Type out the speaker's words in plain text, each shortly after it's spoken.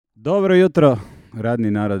Dobro jutro,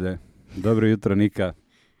 radni narode. Dobro jutro, Nika.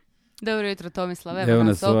 Dobro jutro, Tomislav. Evo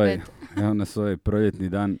nas opet. Evo nas ovaj proljetni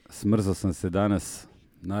dan. Smrzao sam se danas,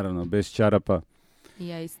 naravno, bez čarapa. I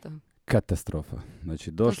ja isto. Katastrofa.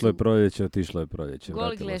 Znači, došlo je proljeće, otišlo je proljeće.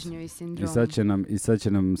 Goli gležnjovi sindrom. I sad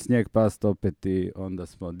će nam snijeg past opet i onda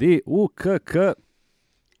smo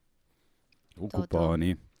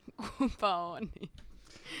ukupani. Kupaoni.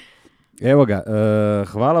 Evo ga,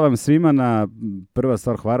 hvala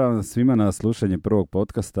vam svima na slušanje prvog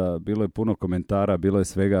podcasta. Bilo je puno komentara, bilo je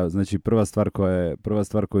svega. Znači, prva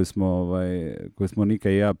stvar koju smo Nika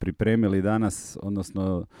i ja pripremili danas,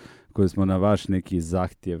 odnosno koju smo na vaš neki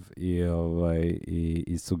zahtjev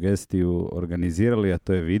i sugestiju organizirali, a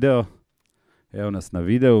to je video. Evo nas na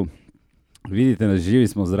videu. Vidite nas, živi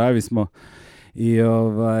smo, zdravi smo.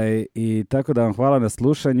 I tako da vam hvala na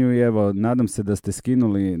slušanju i evo, nadam se da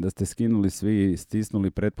ste skinuli svi,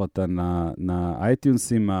 stisnuli pretplata na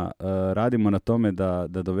iTunesima. Radimo na tome da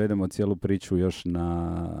dovedemo cijelu priču još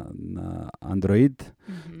na Android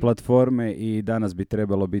platforme i danas bi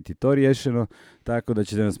trebalo biti to riješeno, tako da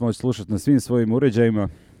ćete nas moći slušati na svim svojim uređajima.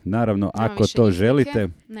 Naravno, nema ako to izlike, želite.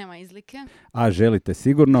 Nema izlike. A želite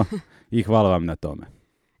sigurno i hvala vam na tome.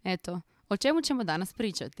 Eto, o čemu ćemo danas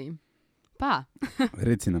pričati? Pa.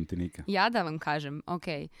 Reci nam ti, Nika. Ja da vam kažem, ok.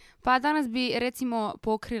 Pa danas bi recimo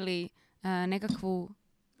pokrili nekakvu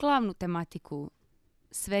glavnu tematiku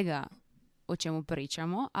svega o čemu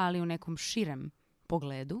pričamo, ali u nekom širem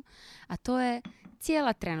pogledu, a to je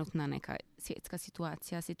cijela trenutna neka svjetska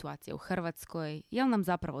situacija u Hrvatskoj. Je li nam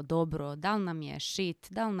zapravo dobro? Da li nam je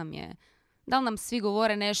shit? Da li nam svi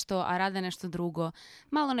govore nešto, a rade nešto drugo?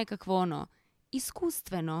 Malo nekakvo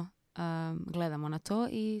iskustveno gledamo na to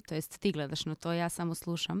i to jest ti gledaš na to, ja samo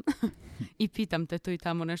slušam i pitam te tu i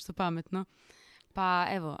tamo nešto pametno. Pa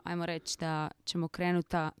evo, ajmo reći da ćemo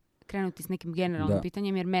krenuti s nekim generalnim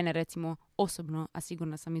pitanjem, jer mene recimo osobno, a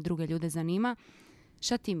sigurno sam i druge ljude zanima.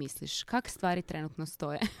 Šta ti misliš? Kak stvari trenutno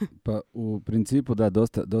stoje? Pa u principu da,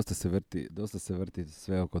 dosta se vrti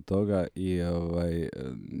sve oko toga i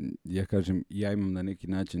ja kažem, ja imam na neki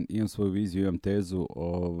način, imam svoju viziju, imam tezu,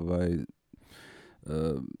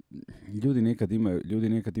 ljudi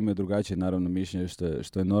nekad imaju drugačije naravno mišljenje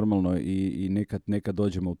što je normalno i nekad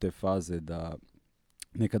dođemo u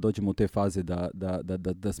te faze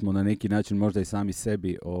da smo na neki način možda i sami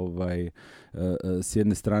sebi s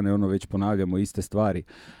jedne strane već ponavljamo iste stvari,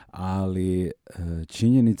 ali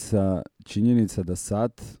činjenica da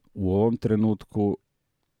sad u ovom trenutku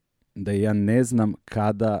da ja ne znam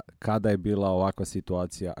kada je bila ovakva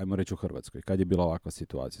situacija, ajmo reći u Hrvatskoj, kad je bila ovakva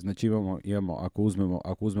situacija. Znači imamo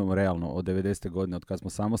ako uzmemo realno od 90. godine od kad smo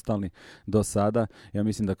samostalni do sada, ja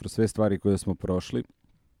mislim da kroz sve stvari koje smo prošli,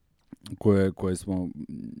 koje smo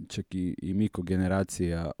čak i mi ko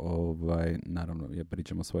generacija, naravno ja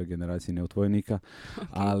pričam o svojoj generaciji, ne o tvojoj, Nika,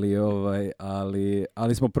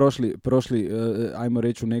 ali smo prošli ajmo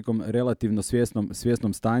reći u nekom relativno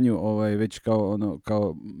svjesnom stanju, već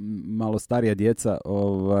kao malo starija djeca,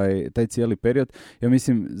 taj cijeli period. Ja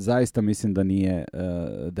zaista mislim da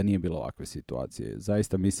nije bilo ovakve situacije.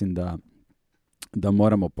 Zaista mislim da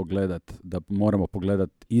moramo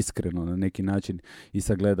pogledat iskreno na neki način i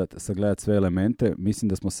sagledat sve elemente. Mislim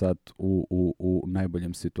da smo sad u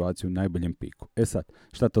najboljem situaciji, u najboljem piku. E sad,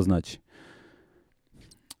 šta to znači?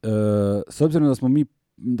 S obzirom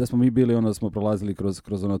da smo mi bili da smo prolazili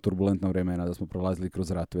kroz ona turbulentna vremena, da smo prolazili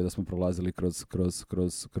kroz ratove, da smo prolazili kroz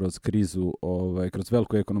krizu, kroz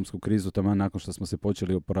veliku ekonomsku krizu, taman nakon što smo se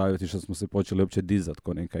počeli oporavljati, što smo se počeli uopće dizati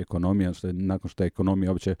kao neka ekonomija, nakon što je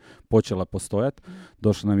ekonomija uopće počela postojati,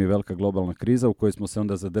 došla nam je velika globalna kriza u kojoj smo se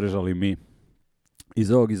onda zadržali mi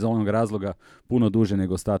iz onog razloga puno duže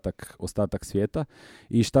nego ostatak svijeta.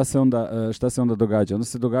 I šta se onda događa? Onda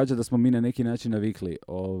se događa da smo mi na neki način navikli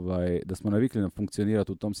na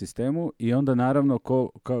funkcionirati u tom sistemu i onda naravno,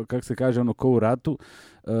 kako se kaže, ko u ratu,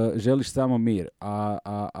 želiš samo mir,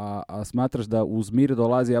 a smatraš da uz mir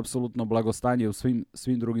dolazi apsolutno blagostanje u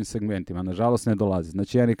svim drugim segmentima. Nažalost ne dolazi.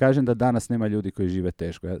 Znači ja ne kažem da danas nema ljudi koji žive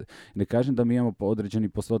teško. Ja ne kažem da mi imamo određeni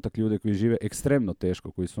postotak ljudi koji žive ekstremno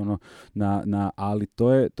teško, koji su ali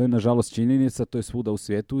to je nažalost činjenica, to je svuda u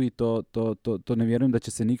svijetu i to ne vjerujem da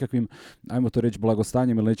će se nikakvim, ajmo to reći,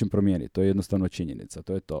 blagostanjem ili nečim promijeniti. To je jednostavno činjenica,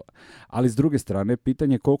 to je to. Ali s druge strane,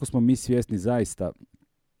 pitanje je koliko smo mi svjesni zaista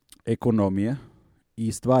ekonomije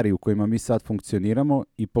i stvari u kojima mi sad funkcioniramo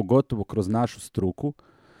i pogotovo kroz našu struku,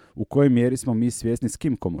 u kojoj mjeri smo mi svjesni s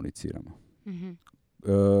kim komuniciramo. Mm-hmm.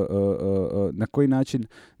 na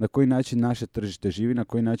koji način naše tržište živi, na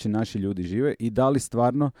koji način naši ljudi žive i da li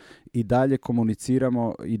stvarno i dalje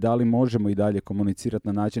komuniciramo i da li možemo i dalje komunicirati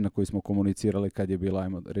na način na koji smo komunicirali kad je bila,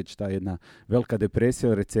 ajmo reći, ta jedna velika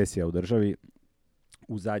depresija, recesija u državi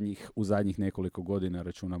u zadnjih nekoliko godina,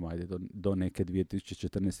 računamo ajde do neke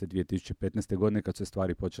 2014. 2015. godine kad su se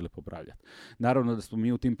stvari počele popravljati. Naravno da smo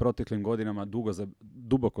mi u tim proteklim godinama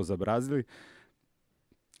duboko zabrazili,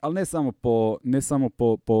 ali ne samo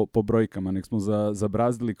po brojkama, nego smo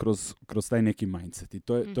zabrazili kroz taj neki mindset. I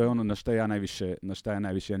to je ono na šta ja najviše,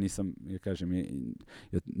 ja nisam, ja kažem,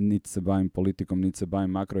 ja niti se bavim politikom, niti se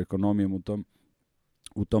bavim makroekonomijom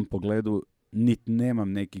u tom pogledu, niti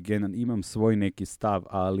nemam neki genan, imam svoj neki stav,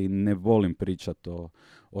 ali ne volim pričati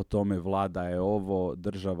o tome vlada je ovo,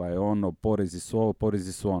 država je ono, porezi su ovo,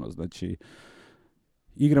 porezi su ono. Znači,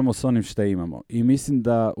 igramo s onim što imamo. I mislim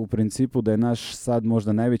da u principu da je naš sad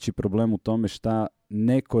možda najveći problem u tome šta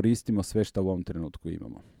ne koristimo sve što u ovom trenutku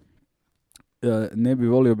imamo. Ne bi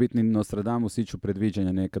volio biti ni Nostradamus, iću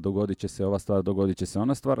predviđanja neka, dogodit će se ova stvar, dogodit će se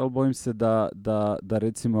ona stvar, ali bojim se da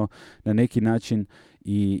recimo na neki način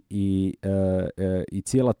i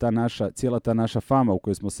cijela ta naša fama u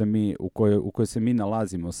kojoj se mi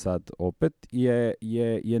nalazimo sad opet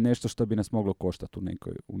je nešto što bi nas moglo koštati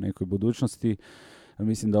u nekoj budućnosti.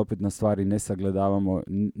 Mislim da opet na stvari ne sagledavamo,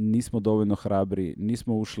 nismo dovoljno hrabri,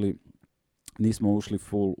 nismo ušli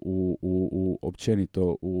full u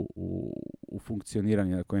općenito u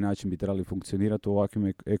funkcioniranje, na koji način bi trebali funkcionirati u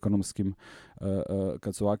ovakvim ekonomskim,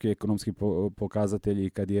 kad su ovakvi ekonomski pokazatelji,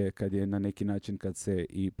 kad je na neki način, kad se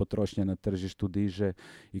i potrošnja na tržištu diže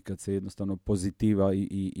i kad se jednostavno pozitiva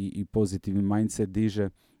i pozitivni mindset diže.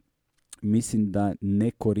 Mislim da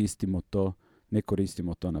ne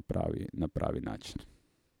koristimo to na pravi način.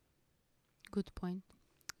 Good point.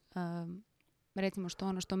 Recimo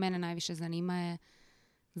ono što mene najviše zanima je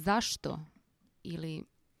zašto ili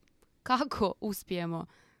kako uspijemo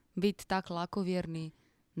biti tako lakovjerni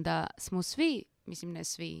da smo svi, mislim ne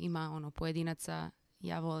svi, ima pojedinaca,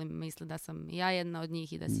 ja volim misle da sam ja jedna od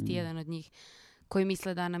njih i da si ti jedan od njih, koji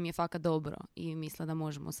misle da nam je fakat dobro i misle da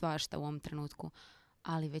možemo svašta u ovom trenutku.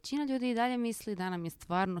 Ali većina ljudi i dalje misli da nam je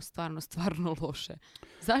stvarno loše.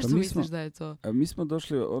 Zašto misliš da je to? Mi smo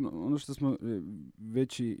došli, ono što smo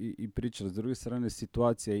već i pričali, s druge strane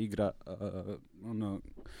situacija, igra,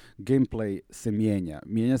 gameplay se mijenja.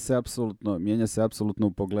 Mijenja se apsolutno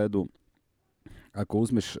u pogledu, ako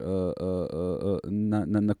uzmeš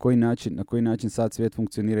na koji način sad svijet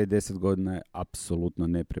funkcionira i 10 godina je apsolutno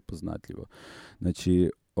neprepoznatljivo.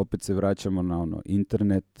 Znači, opet se vraćamo na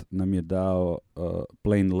internet nam je dao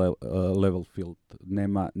plain level field.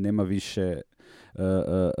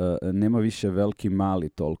 Nema više veliki mali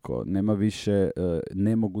toliko. Nema više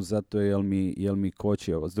ne mogu zato jel mi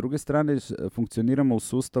koči ovo. S druge strane, funkcioniramo u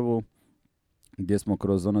sustavu gdje smo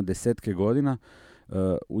kroz desetke godina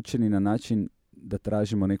učeni na način da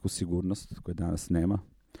tražimo neku sigurnost koju danas nema.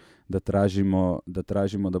 Da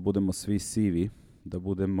tražimo da budemo svi sivi, da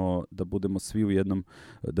budemo svi u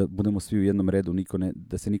jednom redu,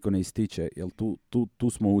 da se niko ne ističe, jer tu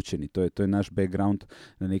smo učeni, to je naš background,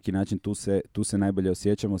 na neki način tu se najbolje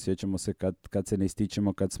osjećamo se kad se ne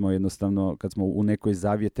ističemo, kad smo u nekoj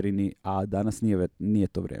zavjetrini, a danas nije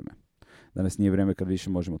to vrijeme. Danas nije vrijeme kad više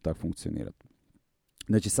možemo tako funkcionirati.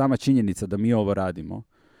 Znači, sama činjenica da mi ovo radimo,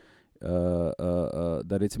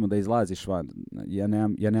 da recimo da izlaziš van,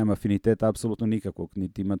 ja nemam afiniteta apsolutno nikakvog,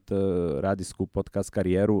 niti imat radijsku podcast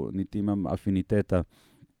karijeru, niti imam afiniteta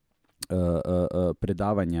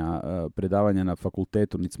predavanja na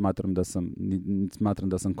fakultetu, niti smatram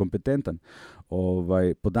da sam kompetentan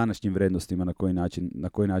po današnjim vrednostima na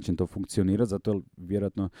koji način to funkcionira, zato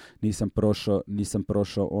vjerojatno nisam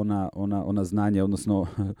prošao ona znanja, odnosno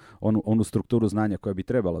onu strukturu znanja koja bi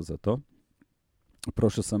trebala za to.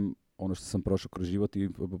 Prošao sam ono što sam prošao kroz život i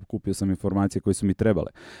kupio sam informacije koje su mi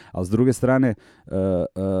trebale. Ali s druge strane,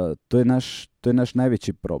 to je naš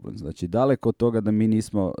najveći problem. Znači, daleko od toga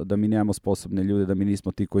da mi nemamo sposobne ljude, da mi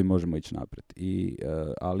nismo ti koji možemo ići naprijed.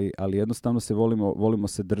 Ali jednostavno se volimo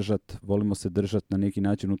se držati na neki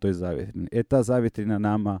način u toj zavjetrini. Ta zavjetrina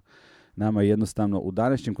nama jednostavno u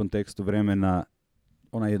današnjem kontekstu vremena,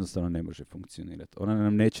 ona jednostavno ne može funkcionirati. Ona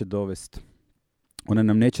nam neće dovesti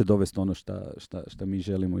ono što mi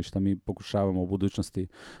želimo i što mi pokušavamo u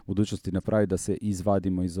budućnosti napraviti, da se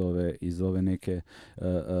izvadimo iz ove neke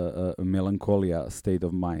melankolija state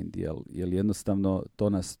of mind, jer jednostavno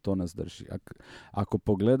to nas drži. Ako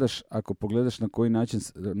pogledaš na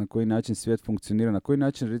koji način svijet funkcionira, na koji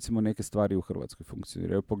način recimo neke stvari u Hrvatskoj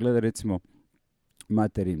funkcioniraju. Pogledaj recimo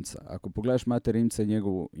Mate Rimca. Ako pogledaš Mate Rimca i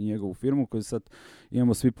njegovu firmu koju sad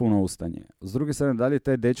imamo svi puno ustanje. S druge strane, dalje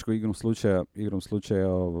taj dečko igrom slučaja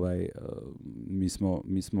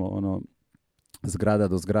mi smo ono zgrada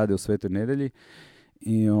do zgrade u Svetoj Nedelji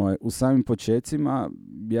i u samim počecima,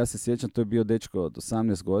 ja se sjećam, to je bio dečko od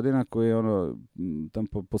 18 godina koji je tam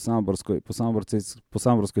po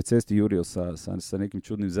Samoborskoj cesti jurio sa nekim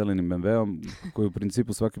čudnim zelenim BMW-om koji u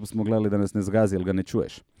principu svaki put smo gledali da nas ne zgazi jer ga ne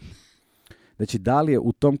čuješ. Znači, da li je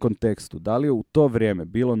u tom kontekstu, da li je u to vrijeme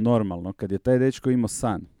bilo normalno kad je taj dečko imao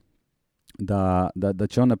san da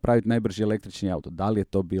će on napraviti najbrži električni auto, da li je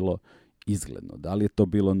to bilo izgledno, da li je to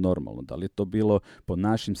bilo normalno, da li je to bilo po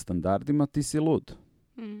našim standardima, ti si lud.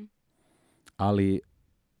 Ali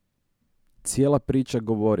cijela priča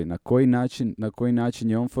govori na koji način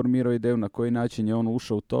je on formirao ideju, na koji način je on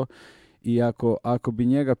ušao u to. I ako bi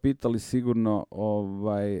njega pitali sigurno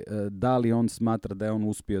da li on smatra da je on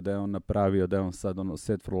uspio, da je on napravio, da je on sad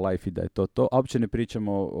set for life i da je to. A uopće ne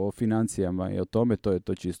pričamo o financijama i o tome, to je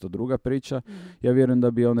to čisto druga priča. Ja vjerujem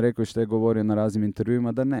da bi on rekao što je govorio na raznim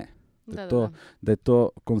intervjuima da ne. Da je to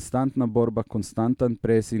konstantna borba, konstantan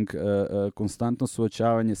pressing, konstantno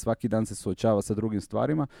suočavanje, svaki dan se suočava sa drugim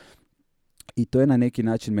stvarima. I to je na neki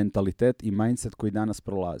način mentalitet i mindset koji danas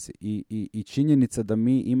prolazi. I činjenica da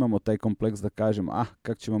mi imamo taj kompleks da kažemo,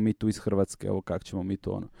 kak ćemo mi tu iz Hrvatske, kak ćemo mi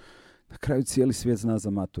tu ono. Na kraju cijeli svijet zna za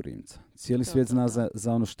Matu Rimca. Cijeli svijet zna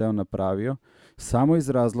za ono što je on napravio. Samo iz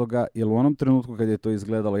razloga, jer u onom trenutku kad je to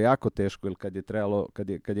izgledalo jako teško ili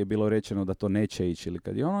kad je bilo rečeno da to neće ići ili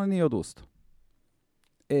kad je ono nije odustao.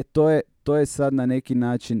 To je sad na neki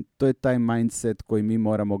način, to je taj mindset koji mi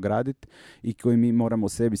moramo graditi i koji mi moramo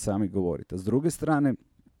sebi sami govoriti. A s druge strane,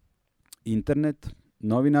 internet,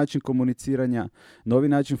 novi način komuniciranja, novi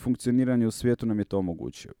način funkcioniranja u svijetu nam je to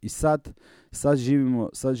omogućio. I sad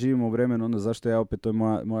živimo u vremenu, zašto ja opet, to je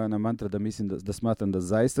moja mantra da mislim da smatram da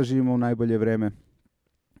zaista živimo u najbolje vrijeme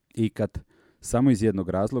i kad samo iz jednog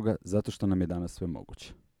razloga, zato što nam je danas sve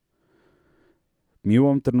moguće. Mi u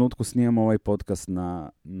ovom trenutku snimamo ovaj podcast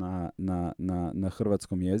na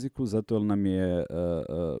hrvatskom jeziku, zato jer nam je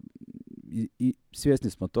i svjesni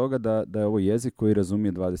smo toga da je ovo jezik koji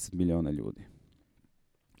razumije 20 milijuna ljudi.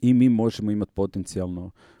 I mi možemo imati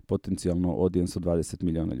potencijalno audience od 20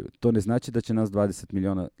 milijuna ljudi. To ne znači da će nas 20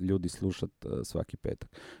 milijuna ljudi slušati svaki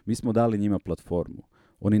petak. Mi smo dali njima platformu.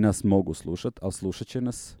 Oni nas mogu slušati, ali slušat će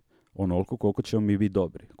nas onoliko koliko ćemo mi biti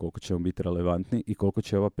dobri, koliko ćemo biti relevantni i koliko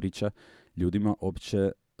će ova priča ljudima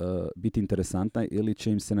uopće biti interesantna ili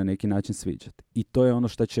će im se na neki način sviđati. I to je ono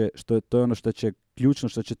što će ključno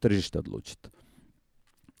što će tržište odlučiti.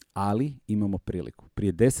 Ali imamo priliku.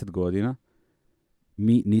 Prije 10 godina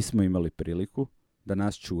mi nismo imali priliku da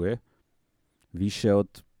nas čuje više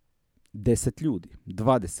od 10 ljudi,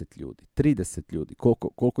 20 ljudi, 30 ljudi.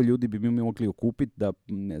 Koliko ljudi bi mi mogli okupiti da,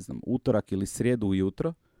 ne znam, utorak ili srijedu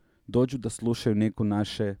ujutro dođu da slušaju neko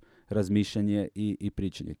naše razmišljanje i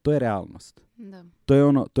pričanje. To je realnost. Da. To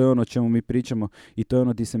je ono o čemu mi pričamo i to je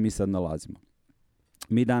ono gdje se mi sad nalazimo.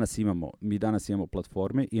 Mi danas imamo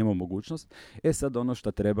platforme, imamo mogućnost. Sad ono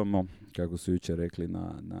što trebamo, kako su jučer rekli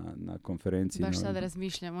na konferenciji. Baš sad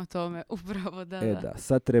razmišljamo o tome, upravo da.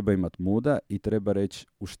 Sad treba imati muda i treba reći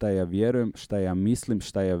u šta ja vjerujem, šta ja mislim,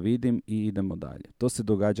 šta ja vidim i idemo dalje. To se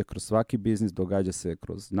događa kroz svaki biznis, događa se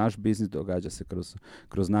kroz naš biznis, događa se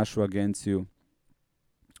kroz našu agenciju.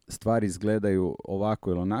 Stvari izgledaju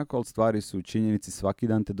ovako ili onako, ali stvari su u činjenici, svaki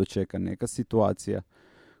dan te dočeka neka situacija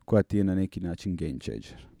koja ti je na neki način game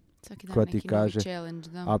changer. Svaki dan koja neki ti kaže, novi challenge,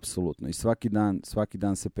 da. Apsolutno. I svaki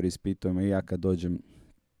dan se preispitujemo i ja kad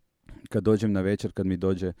dođem na večer,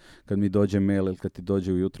 kad mi dođe mail ili kad ti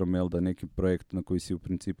dođe ujutro mail da neki projekt na koji si u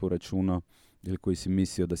principu računao ili koji si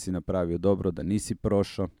mislio da si napravio dobro, da nisi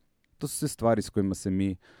prošao. To su sve stvari s kojima se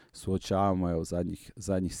mi suočavamo zadnjih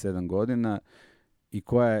 7 godina i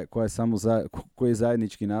koji je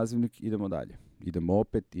zajednički nazivnik, idemo dalje. Idemo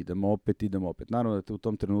opet. Naravno da te u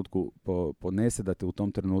tom trenutku ponese, da te u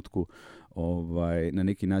tom trenutku na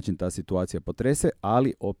neki način ta situacija potrese,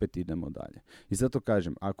 ali opet idemo dalje. I zato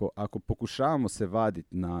kažem, ako pokušavamo se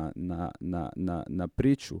vaditi na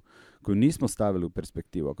priču koju nismo stavili u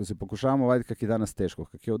perspektivu, ako se pokušavamo vaditi kako je danas teško,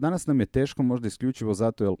 danas nam je teško možda isključivo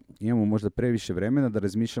zato jer imamo možda previše vremena da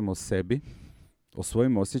razmišljamo o sebi, o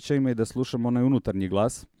svojim osjećajima i da slušamo onaj unutarnji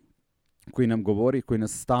glas koji nam govori, koji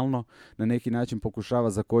nas stalno na neki način pokušava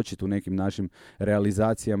zakočiti u nekim našim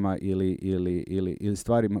realizacijama ili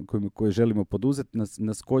stvarima koje želimo poduzeti,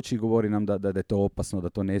 nas koči i govori nam da je to opasno, da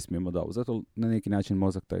to ne smijemo da. Zato na neki način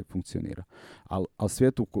mozak taj funkcionira. Ali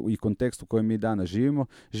svijetu i kontekstu u kojem mi danas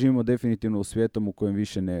živimo definitivno u svijetom u kojem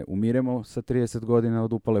više ne umiremo sa 30 godina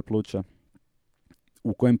od upale pluća.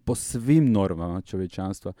 u kojem po svim normama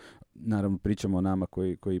čovječanstva, naravno pričamo o nama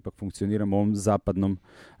koji ipak funkcioniramo u ovom zapadnom,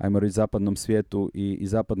 ajmo reći zapadnom svijetu i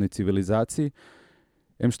zapadnoj civilizaciji,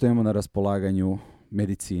 što imamo na raspolaganju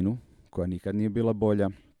medicinu, koja nikad nije bila bolja,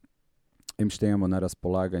 što imamo na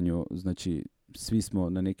raspolaganju, znači svi smo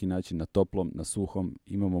na neki način na toplom, na suhom,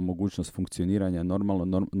 imamo mogućnost funkcioniranja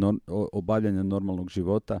normalno, obavljanja normalnog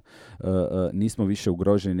života, nismo više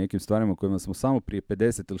ugroženi nekim stvarima kojima smo samo prije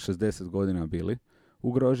 50 ili 60 godina bili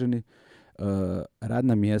ugroženi.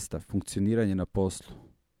 Radna mjesta, funkcioniranje na poslu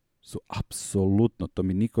su apsolutno, to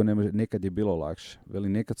mi niko ne može, nekad je bilo lakše. Veli,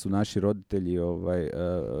 nekad su naši roditelji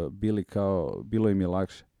bili kao, bilo im je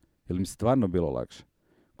lakše. Jel im stvarno bilo lakše?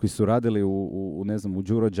 Koji su radili u ne znam, u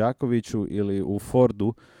Đuro Đakoviću ili u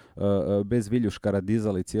Fordu, bez viljuškara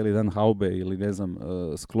dizali cijeli dan haube ili ne znam,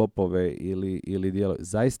 sklopove ili dijelo.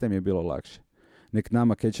 Zaista im je bilo lakše. Nek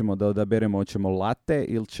nama kaj ćemo da odaberemo, hoćemo latte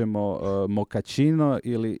ili ćemo mokačino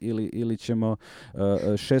ili ćemo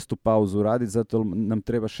šestu pauzu raditi, zato nam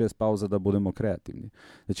treba 6 pauza da budemo kreativni.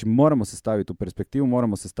 Znači moramo se staviti u perspektivu,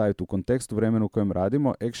 moramo se staviti u kontekst u vremenu u kojem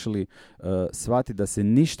radimo, actually shvatiti da se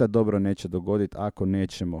ništa dobro neće dogoditi ako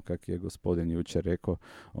nećemo, kak je gospodin jučer rekao,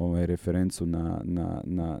 referencu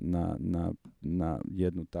na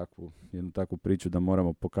jednu takvu priču da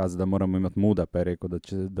moramo pokazati, da moramo imati muda, pa je rekao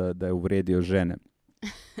da je uvrijedio žene.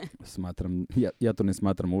 Smatram, ja to ne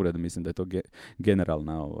smatram uvredom, mislim da je to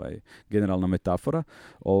generalna metafora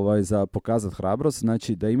za pokazati hrabrost,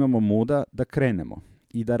 znači da imamo muda da krenemo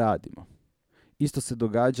i da radimo. Isto se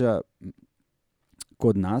događa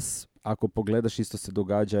kod nas, ako pogledaš, isto se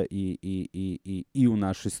događa i u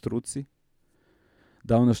našoj struci,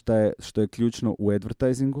 da ono što je ključno u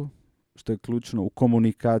advertisingu, što je ključno u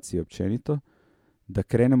komunikaciji općenito, da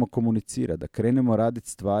krenemo komunicirati, da krenemo raditi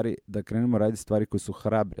stvari koje su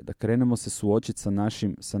hrabre, da krenemo se suočiti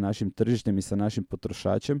sa našim tržištem i sa našim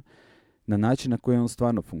potrošačem na način na koji on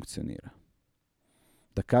stvarno funkcionira.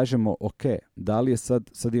 Da kažemo, ok, da li je sad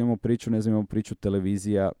imamo priču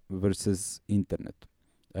televizija versus internet,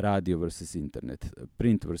 radio versus internet,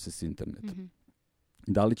 print versus internet. Mm-hmm.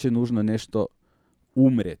 Da li će nužno nešto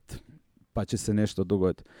umret, pa će se nešto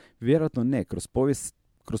dogoditi? Vjerojatno ne. Kroz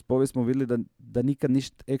povijest smo vidjeli da nikad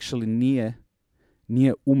ništa actually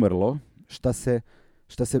nije umrlo šta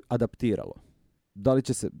se adaptiralo. Da li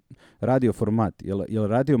će se radio format, je li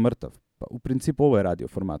radio mrtav? Pa u principu ovo je radio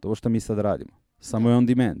format, ovo što mi sad radimo. Samo je on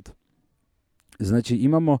demand. Znači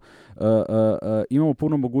imamo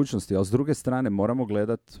puno mogućnosti, ali s druge strane moramo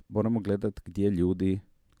gledat gdje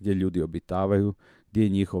ljudi obitavaju, gdje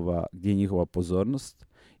je njihova pozornost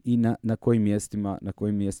i na kojim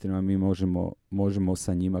mjestima mi možemo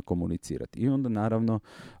sa njima komunicirati. I onda naravno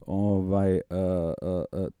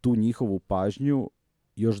tu njihovu pažnju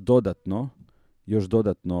još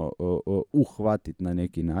dodatno uhvatiti na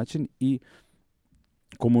neki način i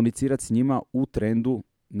komunicirati s njima u trendu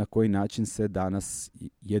na koji način se danas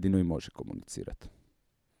jedino i može komunicirati.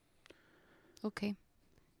 Ok,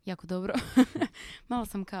 jako dobro.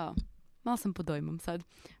 Malo sam pod dojmom sad.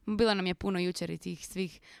 Bilo nam je puno jučer i tih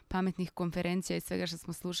svih pametnih konferencija i svega što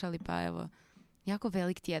smo slušali, pa evo, jako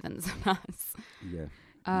velik tjedan za nas.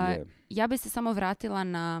 Ja bi se samo vratila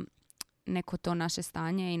na neko to naše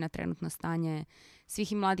stanje i na trenutno stanje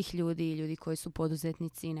svih i mladih ljudi i ljudi koji su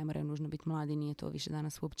poduzetnici, ne moraju nužno biti mladi, nije to više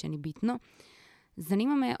danas uopće ni bitno.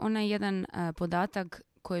 Zanima me onaj jedan podatak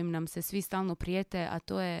kojim nam se svi stalno prijete, a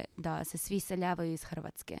to je da se svi iseljavaju iz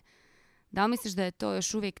Hrvatske. Da li misliš da je to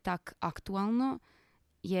još uvijek tak aktualno?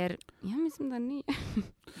 Jer ja mislim da nije.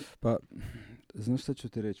 Pa, znaš šta ću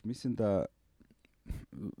ti reći?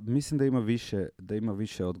 Mislim da ima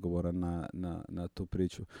više odgovora na tu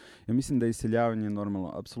priču. Ja mislim da je iseljavanje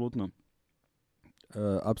normalno,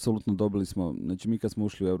 apsolutno dobili smo, znači mi kad smo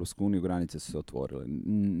ušli u Europsku uniju, granice su se otvorile.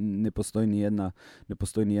 Ne postoji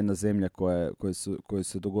ni jedna zemlja koja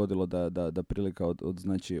se dogodilo da prilika od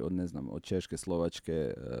od Češke,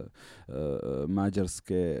 Slovačke,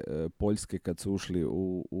 Mađarske, Poljske kad su ušli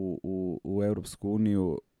u Europsku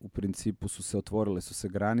uniju, u principu su se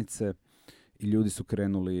granice i ljudi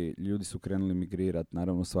su krenuli migrirati.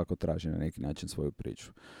 Naravno svako traži na neki način svoju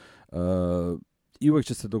priču. I uvijek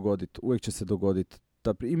će se dogoditi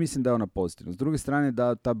i mislim da je ona pozitivna. S druge strane,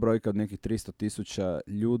 da ta brojka od nekih 300,000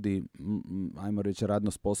 ljudi, ajmo reći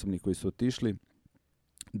radno sposobnih koji su otišli,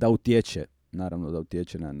 da utječe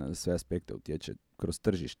na sve aspekte, utječe kroz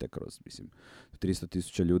tržište, kroz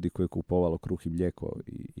 300,000 ljudi koji je kupovalo kruh i mlijeko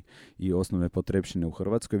i osnovne potrepštine u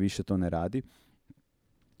Hrvatskoj, više to ne radi.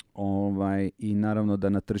 I naravno da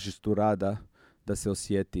na tržištu rada da se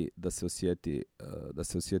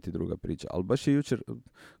osjeti druga priča. Ali baš je jučer,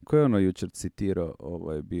 ko je jučer citirao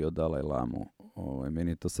bio Dalaj Lamu,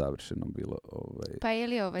 Meni je to savršeno bilo. Pa je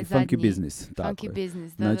li I zadnji? Funky Business. Tako Funky je.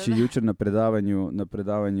 Business, da, Znači, da. jučer na predavanju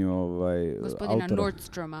Gospodina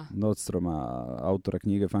autora, Nordstroma, autora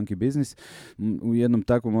knjige Funky Business, u jednom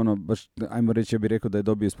takvom, baš, ajmo reći, ja bih rekao da je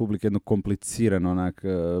dobio iz publike jedno komplicirano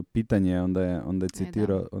pitanje, onda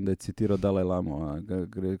je citirao Dalaj Lamu,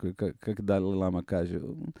 kako Dalaj Lama kaže,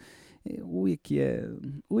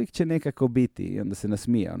 uvijek će nekako biti, i onda se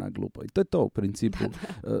nasmija glupo. I to je to u principu.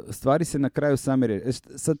 Stvari se na kraju same reći.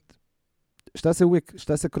 Sad,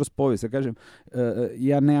 šta se kroz povijest, ja kažem,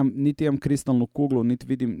 ja niti imam kristalnu kuglu,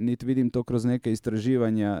 niti vidim to kroz neke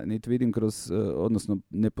istraživanja, niti vidim odnosno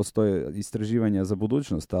ne postoje istraživanja za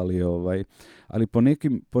budućnost, ali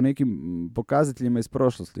po nekim pokazateljima iz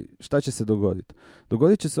prošlosti, šta će se dogoditi?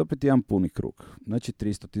 Dogodit će se opet jedan puni krug. Znači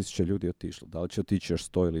 300,000 ljudi je otišlo. Da li će otići još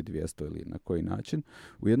 100 ili 200 ili na koji način?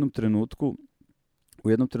 U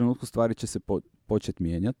jednom trenutku stvari će se početi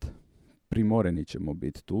mijenjati. Primoreni ćemo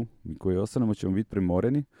biti tu, mi koji ostanemo ćemo biti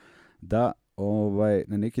primoreni da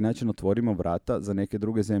na neki način otvorimo vrata za neke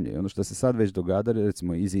druge zemlje. I ono što se sad već događa,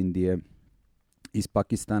 recimo iz Indije, iz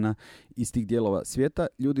Pakistana, iz tih dijelova svijeta,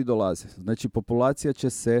 ljudi dolaze. Znači populacija će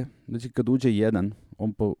se, znači kad uđe jedan,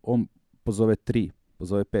 on pozove 3,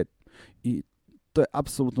 pozove 5. I to je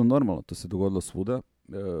apsolutno normalno, to se dogodilo svuda.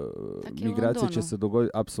 Migracija će se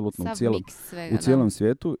dogoditi apsolutno u cijelom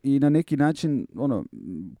svijetu i na neki način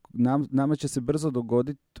nama će se brzo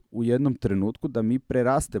dogoditi u jednom trenutku da mi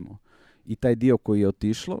prerastemo i taj dio koji je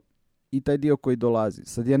otišlo i taj dio koji dolazi.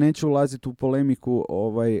 Sad ja neću ulaziti u polemiku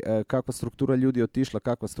kakva struktura ljudi je otišla,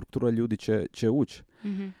 kakva struktura ljudi će ući.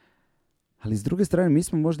 Mm-hmm. Ali s druge strane mi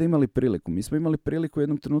smo možda imali priliku. Mi smo imali priliku u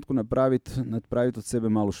jednom trenutku napraviti od sebe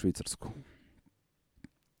malu Švicarsku.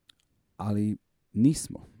 Ali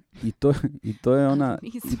nismo. I to je ona...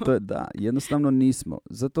 jednostavno nismo.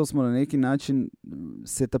 Zato smo na neki način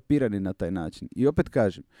setapirani na taj način. I opet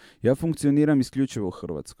kažem, ja funkcioniram isključivo u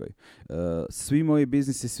Hrvatskoj. Svi moji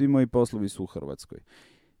biznisi, svi moji poslovi su u Hrvatskoj.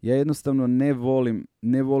 Ja jednostavno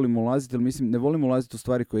ne volim ulaziti, ne volim ulaziti u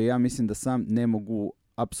stvari koje ja mislim da sam ne mogu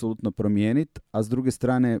apsolutno promijeniti, a s druge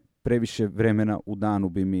strane previše vremena u danu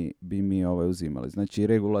bi mi uzimali. Znači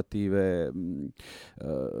regulative,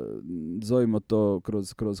 zovimo to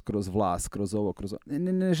kroz vlast, kroz ovo, kroz ovo.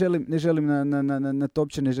 Ne želim na to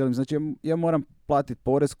uopće ne želim. Znači ja moram platiti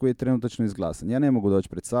porez koji je trenutačno izglasan. Ja ne mogu doći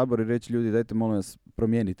pred Sabor i reći ljudi dajte molim vas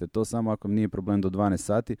promijenite to samo ako nije problem do 12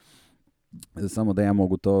 sati. Samo da ja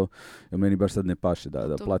mogu to, meni baš sad ne paše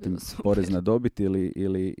da platim porez na dobit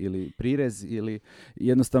ili prirez ili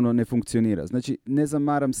jednostavno ne funkcionira. Znači ne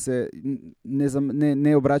zamaram se,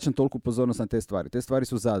 ne obraćam toliko pozornost na te stvari. Te stvari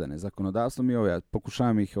su zadane zakonodavstvom i ja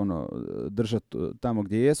pokušavam ih držati tamo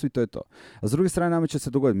gdje jesu i to je to. A s druge strane nama će se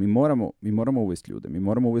dogoditi, mi moramo uvesti ljude, mi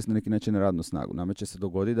moramo uvesti na neki način radnu snagu. Nama će se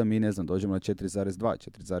dogoditi da mi dođemo na 4,2,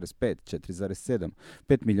 4,5, 4,7,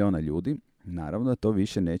 5 milijuna ljudi. Naravno da to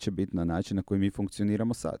više neće biti na način na koji mi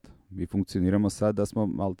funkcioniramo sad. Mi funkcioniramo sad da smo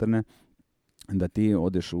malterne da ti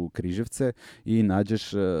odeš u Križevce i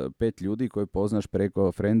nađeš 5 ljudi koje poznaš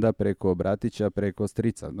preko frenda, preko bratića, preko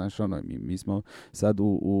strica. Znaš, mi smo sad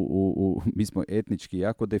mi smo etnički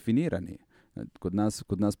jako definirani. Kod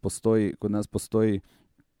nas postoji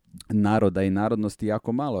naroda i narodnosti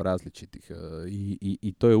jako malo različitih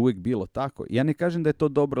i to je uvijek bilo tako. Ja ne kažem da je to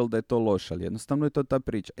dobro ili da je to loše, ali jednostavno je to ta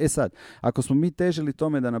priča. Sad, ako smo mi težili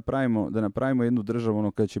tome da napravimo jednu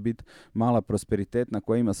državu koja će biti mala prosperitetna,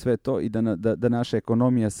 koja ima sve to i da naša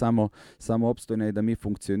ekonomija samo opstojna i da mi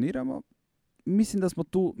funkcioniramo, mislim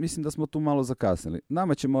da smo tu malo zakasnili.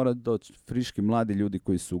 Nama će morati doći friški mladi ljudi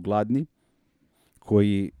koji su gladni,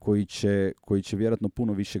 koji će vjerojatno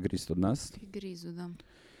puno više gristi od nas. Grizu, da.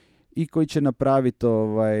 I koji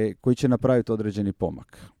će napraviti određeni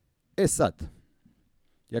pomak. Sad,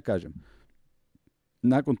 ja kažem,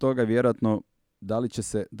 nakon toga vjerojatno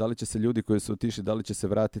da li će se ljudi koji su otišli, da li će se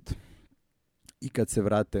vratiti i kad se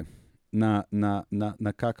vrate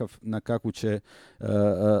na kakvu će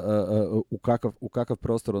u kakav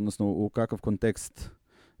prostor, odnosno u kakav kontekst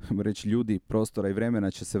reći ljudi, prostora i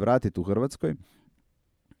vremena će se vratiti u Hrvatskoj.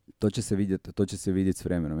 To će se vidjeti s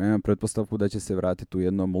vremenom. Ja imam pretpostavku da će se vratiti u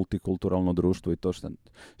jedno multikulturalno društvo i to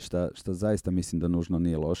što zaista mislim da nužno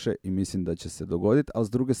nije loše i mislim da će se dogoditi, ali s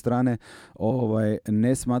druge strane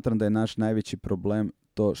ne smatram da je naš najveći problem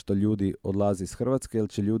to što ljudi odlaze iz Hrvatske, jer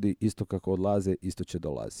će ljudi isto kako odlaze, isto će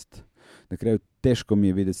dolaziti. Na kraju teško mi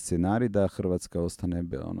je vidjeti scenarij da Hrvatska ostane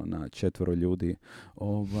na 4 ljudi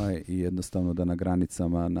i jednostavno da na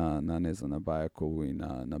granicama na Bajakovu i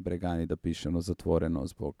na Bregani da piše zatvoreno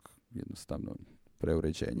zbog jednostavno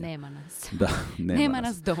preuređenja. Nema nas. Da, Nema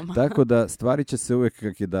nas doma. Tako da stvari će se uvijek,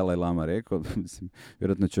 kak je Dalaj Lama rekao, mislim,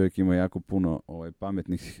 vjerojatno čovjek ima jako puno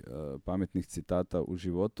pametnih citata u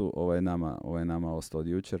životu, ovo je nama ostao od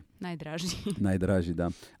jučer. Najdraži, da.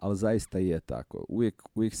 Ali zaista je tako.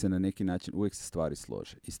 Uvijek se na neki način, uvijek se stvari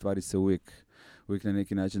slože. I stvari se uvijek na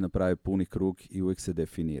neki način naprave puni krug i uvijek se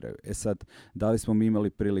definiraju. Sad, da li smo mi imali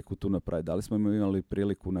priliku tu napraviti? Da li smo imali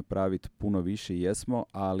priliku napraviti puno više? Jesmo,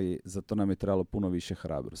 ali za to nam je trebalo puno više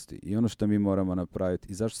hrabrosti. I ono što mi moramo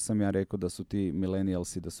napraviti, i zašto sam ja rekao da su ti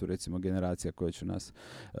millennialsi, da su recimo generacija koja će nas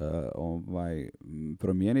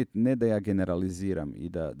promijeniti, ne da ja generaliziram i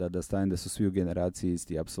da stavim da su svi u generaciji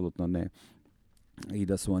isti, apsolutno ne. I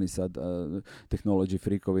da su oni sad technology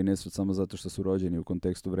freakovi, ne su samo zato što su rođeni u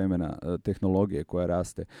kontekstu vremena tehnologije koja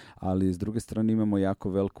raste, ali s druge strane imamo jako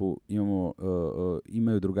veliku,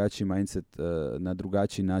 imaju drugačiji mindset, na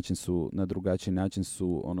drugačiji način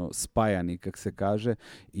su spajani, kak se kaže,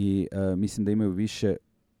 i mislim da imaju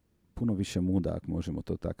puno više muda, ako možemo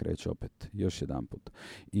to tako reći opet, još jedanput.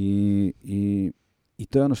 I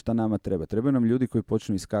to je ono što nama treba. Trebaju nam ljudi koji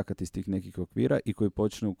počnu iskakati iz tih nekih okvira i koji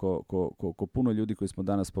počnu, ko puno ljudi koji smo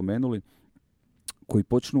danas spomenuli, koji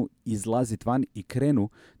počnu izlaziti van i krenu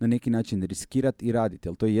na neki način riskirati i raditi.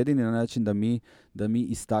 Jer to je jedini način da mi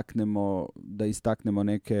istaknemo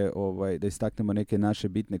neke naše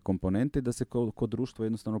bitne komponente, da se kod društva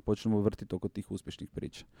jednostavno počnemo vrtiti oko tih uspješnih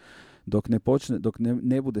priča. Dok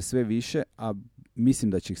ne bude sve više, a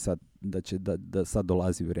mislim da sad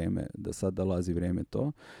dolazi vrijeme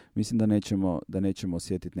to, mislim da nećemo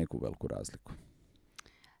osjetiti neku veliku razliku.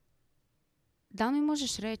 Da mi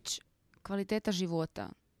možeš reći kvaliteta života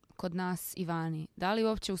kod nas i vani, da li je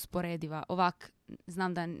uopće usporediva? Ovak,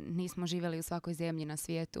 znam da nismo živjeli u svakoj zemlji na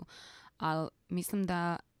svijetu, ali mislim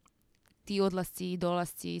da ti odlasci i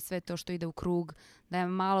dolasci i sve to što ide u krug, da je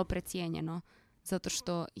malo precijenjeno. Zato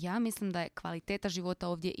što ja mislim da je kvaliteta života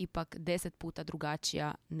ovdje ipak 10 puta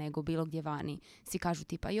drugačija nego bilo gdje vani. Svi kažu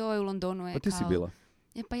tipa, joj, u Londonu je pa ti si bila.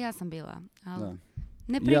 Pa ja sam bila, ali da.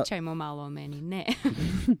 Ne pričajmo malo o meni, ne.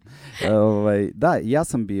 Da, ja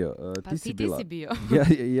sam bio. Pa ti si bila. Ti si bio. Ja.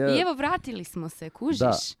 I evo, vratili smo se, kužiš.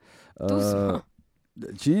 Da. Tu smo.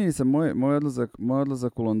 Činjenica, moj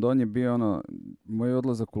odlazak u London je bio moj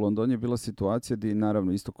odlazak u London je bila situacija gdje,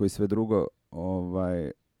 naravno, isto koji sve drugo,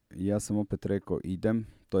 ja sam opet rekao, idem,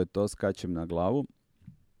 to je to, skačem na glavu.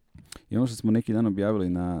 I ono što smo neki dan objavili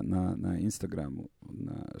na Instagramu,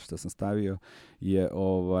 što sam stavio, je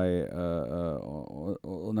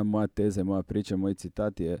ona moja teza, moja priča, moj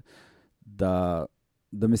citat je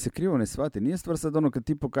da me se krivo ne shvati. Nije stvar sad kad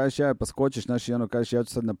ti pokažeš pa skočiš, kažeš ja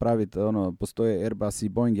ću sad napraviti, postoje Airbus i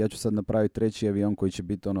Boeing, ja ću sad napraviti treći avion koji će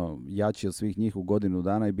biti jači od svih njih u godinu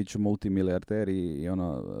dana i bit ću multimilijarder i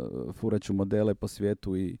furat ću modele po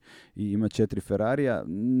svijetu i ima 4 Ferrarija.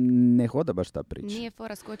 Ne hoda baš ta priča. Nije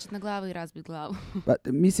fora skočiti na glavu i razbiti glavu. Pa,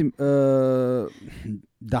 mislim,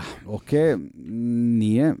 da,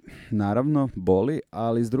 nije, naravno, boli,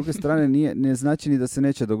 ali s druge strane ne znači ni da se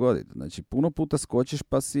neće dogoditi. Znači, puno puta skočiš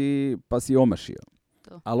pa si omašio.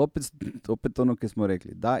 To. Ali opet ono koje smo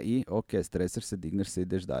rekli, da i streseš se, digneš se,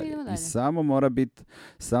 ideš dalje. I samo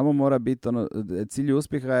mora biti cilj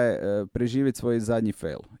uspjeha je preživjeti svoj zadnji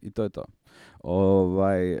fail. I to je to.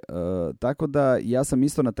 Tako da ja sam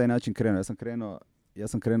isto na taj način krenuo. Ja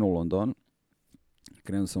sam krenuo u London.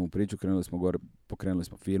 Krenuo sam u priču, krenuli smo gore, pokrenuli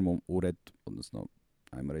smo firmu, ured, odnosno,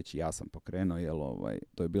 ajmo reći, ja sam pokrenuo, jer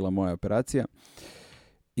to je bila moja operacija.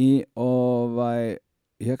 I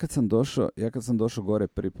ja kad sam došao gore,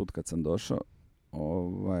 prvi put kad sam došao,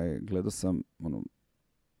 gledao sam,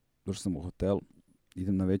 došao sam u hotel,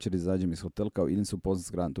 idem na večer, izađem iz hotela, kao idem se upoznat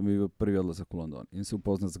s gradom, to mi je bio prvi odlazak u London, idem se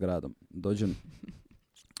upoznat s gradom, dođem,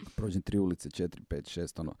 prođem 3 ulice, 4, 5,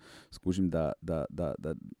 6, skužim da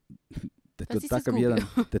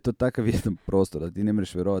je to takav jedan prostor, da ti ne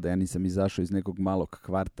možeš vjerovati da ja nisam izašao iz nekog malog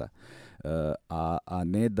kvarta, a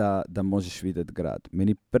ne da možeš vidjeti grad.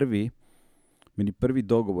 Meni prvi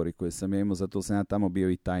dogovori koje sam imao, zato sam ja tamo bio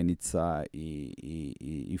i tajnica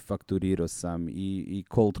i fakturirao sam i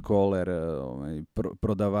cold caller,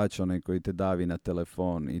 prodavač onaj koji te davi na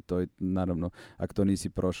telefon i to je, naravno, ako to nisi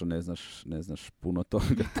prošao ne znaš puno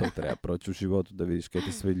toga, to treba proći u životu da vidiš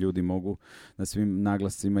kako sve ljudi mogu na svim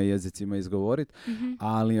naglascima i jezicima izgovoriti,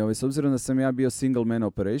 ali s obzirom da sam ja bio single man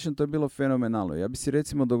operation, to je bilo fenomenalno. Ja bi si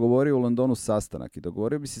recimo dogovorio u Londonu sastanak i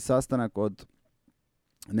dogovorio bi si sastanak od,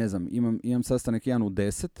 ne znam, imam sastanak 1 u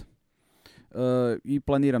 10 i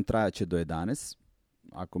planiram trajaće do 11,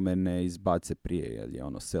 ako me ne izbace prije, jer je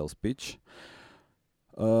sales pitch.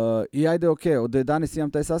 I ajde, od 11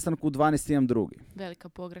 imam taj sastanak, u 12 imam drugi. Velika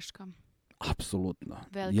pogreška. Apsolutno.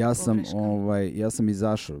 Velika Ja sam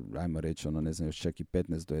izašao, ajmo reći, ne znam, još čak i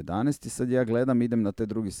 15 do 11 i sad ja gledam, idem na taj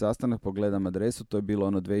drugi sastanak, pogledam adresu, to je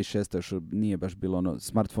bilo 2006. Još nije baš bilo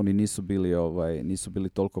smartfoni nisu bili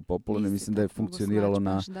toliko popularni, mislim da je funkcioniralo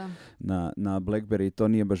na BlackBerry i to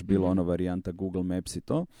nije baš bilo varijanta Google Maps i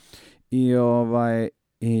to. I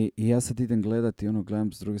ja sad idem gledati,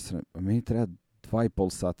 gledam s druge strane, meni treba 2,5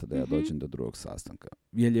 sata da ja dođem do drugog sastanka.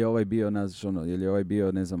 Jel je ovaj bio,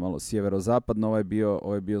 ne znam, malo sjeverozapadno,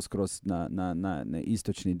 ovaj bio skroz na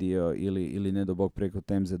istočni dio ili ne do bog preko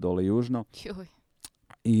Temze dole južno.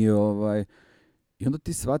 I onda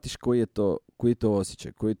ti shvatiš koji je to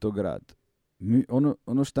osjećaj, koji je to grad.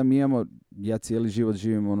 Ono što mi imamo, ja cijeli život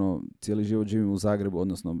živim u Zagrebu,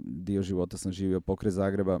 odnosno dio života sam živio pokraj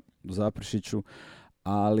Zagreba u Zaprešiću,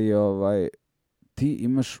 ali ti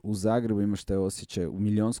imaš u Zagrebu, imaš taj osjećaj, u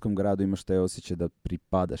milijonskom gradu imaš taj osjećaj da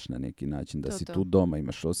pripadaš na neki način, da si tu doma,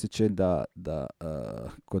 imaš osjećaj da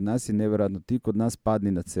kod nas je nevjerojatno, ti kod nas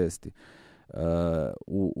padni na cesti.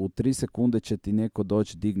 U 3 sekunde će ti neko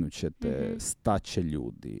doći, dignut će te, staće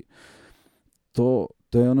ljudi. To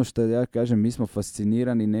je ono što ja kažem,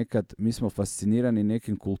 mi smo fascinirani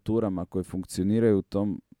nekim kulturama koje funkcioniraju u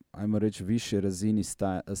tom, ajmo reći, više razini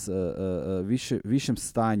višem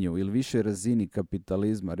stanju ili više razini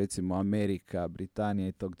kapitalizma, recimo Amerika, Britanija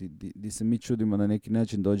i to, gdje se mi čudimo na neki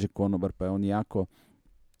način dođe konobar, pa je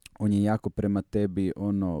on je jako prema tebi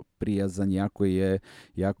prijazan,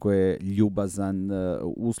 jako je ljubazan,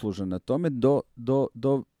 uslužan na tome do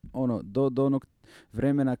onog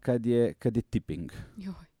vremena kad je tipping.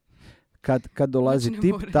 Joj. Kad dolazi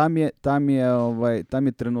tip, tam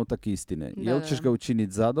je trenutak istine. Ili ćeš ga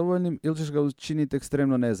učiniti zadovoljnim, ili ćeš ga učiniti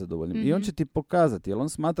ekstremno nezadovoljnim. I on će ti pokazati, jer on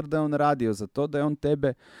smatra da je on radio za to, da je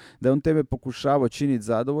on tebe pokušavao činiti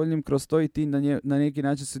zadovoljnim, kroz to i ti na neki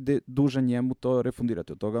način si dužan njemu to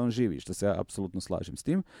refundirati. Od toga on živi, što se ja apsolutno slažem s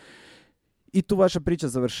tim. I tu vaša priča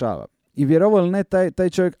završava. I vjerovao ili ne, taj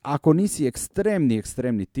čovjek, ako nisi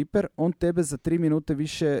ekstremni tiper, on tebe za 3 minute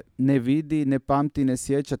više ne vidi, ne pamti, ne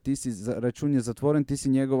sjeća, ti si račun je zatvoren, ti si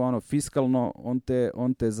njegov fiskalno,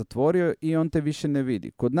 on te zatvorio i on te više ne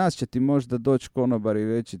vidi. Kod nas će ti možda doći konobar i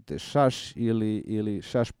reći te šaš ili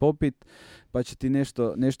šaš popit, pa će ti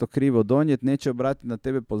nešto krivo donijeti, neće obratiti na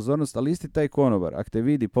tebe pozornost, ali isti taj konobar, ako te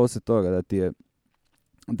vidi poslije toga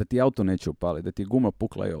da ti auto neće upaliti, da ti je guma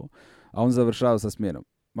pukla i ovo, a on završava sa smjenom.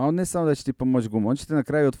 Ma on ne samo da će ti pomoći gumu, on će te na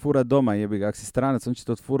kraju otfura doma, jebi ga, ako si stranac, on će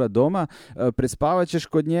te otfura doma, prespavat ćeš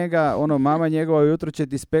kod njega, mama njegova jutro će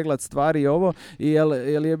ti speglat stvari i ovo, i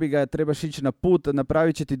jel jebi ga, trebaš ići na put,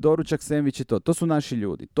 napravit će ti doručak, sendvič i to. To su naši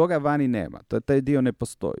ljudi. Toga vani nema. Taj dio ne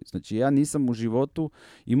postoji. Znači, ja nisam u životu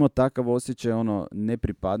imao takav osjećaj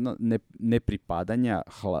nepripadanja,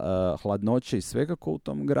 hladnoće i svega ko u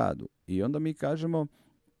tom gradu. I onda mi kažemo,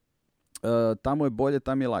 tamo je bolje,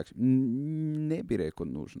 tamo je lakše. Ne bi rekao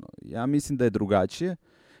nužno. Ja mislim da je drugačije,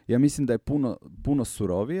 ja mislim da je puno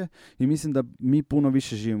surovije i mislim da mi puno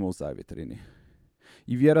više živimo u zavjetrini.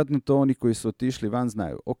 I vjerojatno to oni koji su otišli van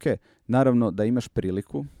znaju. Ok, naravno da imaš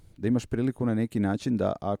priliku na neki način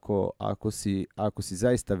da ako si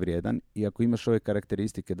zaista vrijedan i ako imaš ove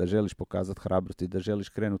karakteristike da želiš pokazati hrabrost i da želiš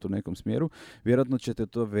krenuti u nekom smjeru, vjerojatno će te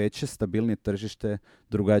to veće, stabilnije tržište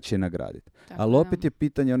drugačije nagraditi. Ali opet je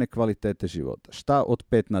pitanje one kvalitete života. Šta od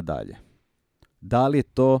 5 nadalje? Da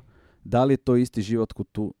li je to isti život ko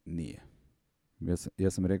tu? Nije.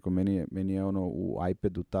 Ja sam rekao, meni je u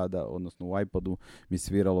iPadu tada, odnosno u iPodu mi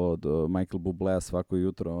sviralo od Michael Bublea svako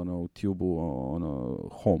jutro u Tube-u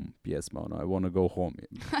Home pjesma, I wanna go home.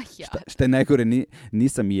 Šta je najgore,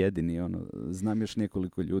 nisam jedini, znam još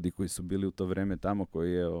nekoliko ljudi koji su bili u to vrijeme tamo,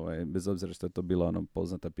 koji je, bez obzira što je to bila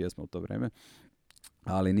poznata pjesma u to vrijeme,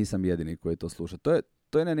 ali nisam jedini koji to sluša.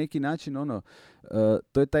 To je na neki način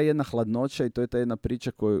to je ta jedna hladnoća i to je ta jedna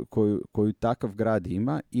priča koju takav grad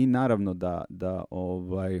ima i naravno da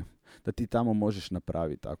ti tamo možeš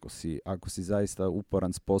napraviti ako si zaista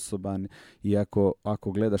uporan, sposoban i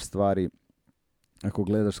ako gledaš stvari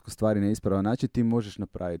na ispravan način, ti možeš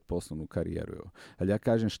napraviti poslovnu karijeru. Ali ja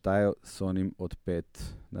kažem, šta je s onim od 5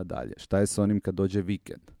 nadalje? Šta je s onim kad dođe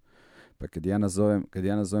vikend? Pa kad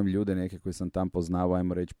ja nazovem ljude neke koje sam tam poznavao,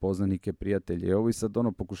 ajmo reći poznanike, prijatelje, ovo i sad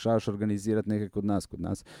pokušavaš organizirati neke kod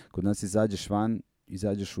nas izađeš van,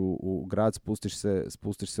 izađeš u grad,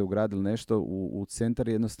 spustiš se u grad ili nešto, u centar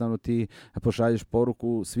jednostavno ti pošalješ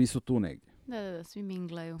poruku, svi su tu negdje. Da, svi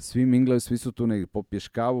minglaju. Svi minglaju, svi su tu negdje, popiješ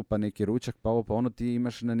kavu, pa neki ručak, pa ovo, pa ono, ti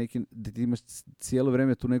imaš ti imaš cijelo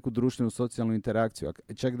vrijeme tu neku društvenu socijalnu interakciju.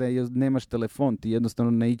 Čak da nemaš telefon, ti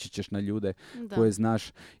jednostavno ne ići ćeš na ljude koje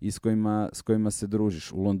znaš i s kojima se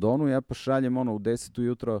družiš. U Londonu ja pošaljem u 10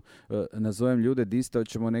 ujutro, nazovem ljude, di ste,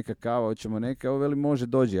 hoćemo neka kava, hoćemo neka, ovo veli može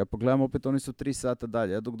dođi. Ja pogledam opet, oni su 3 sata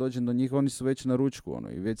dalje. Ja dok dođem do njih, oni su već na ručku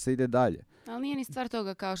i već se ide dalje. Ali nije ni stvar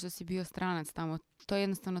toga kao što si bio stranac tamo. To je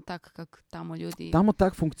jednostavno tako kako tamo ljudi... Tamo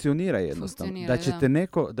tak funkcionira jednostavno.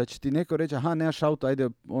 Da će ti neko reći, aha, nemaš auto, ajde,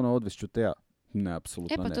 odvest te ja. Ne,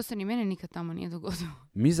 apsolutno ne. To se ni mene nikad tamo nije dogodilo.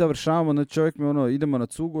 Mi završavamo, čovjek mi idemo na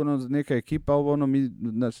cugu, neka ekipa,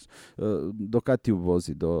 do kad ti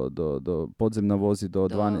vozi, do podzemna vozi do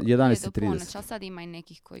 11:30. Do ponoć, ali sad ima i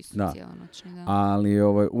nekih koji su cijelonoćni. Da. Ali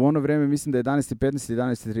u ono vrijeme mislim da je 11:15,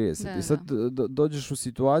 11:30. I sad dođeš u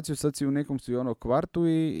situaciju, sad si u nekom kvartu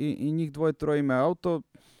i njih 2-3 imaju auto,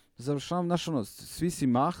 završavam, svi si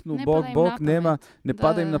mahnu, bog nema, ne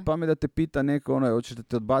pada im na pamet da te pita neko, hoćeš da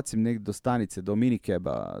te odbacim negdje do stanice, do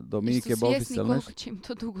minikeba, do minikeba ofisa. Koliko će im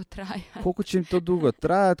to dugo trajati. Koliko će im to dugo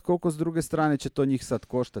trajati, koliko s druge strane će to njih sad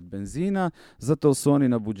koštati benzina, zato su oni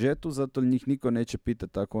na budžetu, zato njih niko neće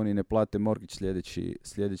pitati ako oni ne plate mortgage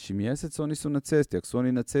sljedeći mjesec, oni su na cesti. Ako su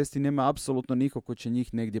oni na cesti, nema apsolutno niko ko će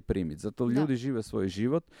njih negdje primiti. Zato ljudi žive svoj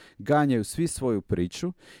život, ganjaju svi svoju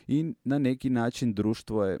priču i na neki način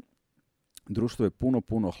društvo je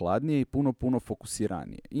puno hladnije i puno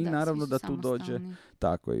fokusiranije. I naravno da tu dođe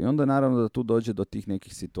tako je. I onda naravno da tu dođe do tih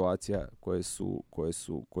nekih situacija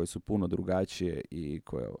koje su puno drugačije i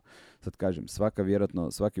koje, sad kažem,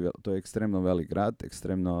 to je ekstremno velik grad,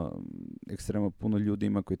 ekstremno puno ljudi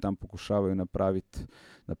ima koji tam pokušavaju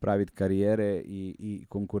napraviti karijere i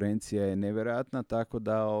konkurencija je nevjerojatna, tako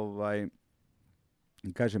da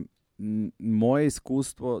kažem, moje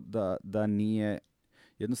iskustvo da nije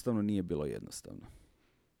jednostavno nije bilo jednostavno.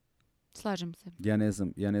 Slažem se.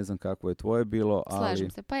 Ja ne znam kako je tvoje bilo, ali... Slažem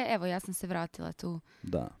se. Pa evo, ja sam se vratila tu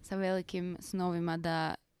sa velikim snovima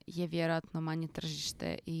da je vjerojatno manje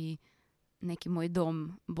tržište i neki moj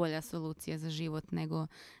dom bolja solucija za život nego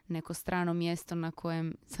neko strano mjesto na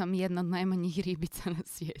kojem sam jedna od najmanjih ribica na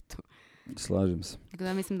svijetu. Slažem se. Tako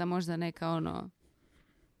da mislim da možda neka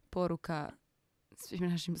poruka svim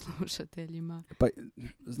našim slušateljima. Pa,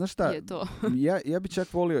 znaš šta, ja bi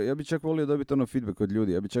čak volio dobiti feedback od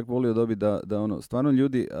ljudi. Ja bi čak volio dobiti da stvarno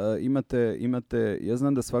ljudi imate, ja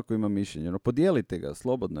znam da svako ima mišljenje. Podijelite ga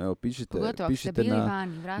slobodno, evo, pišite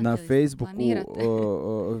na Facebooku,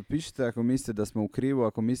 pišite ako mislite da smo u krivu,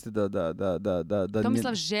 ako mislite da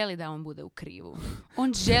Tomislav želi da on bude u krivu.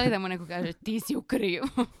 On želi da mu neko kaže ti si u krivu.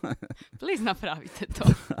 Please napravite to.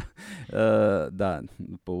 Da,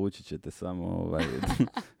 povući ćete samo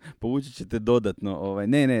povući ćete dodatno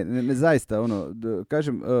ne, zaista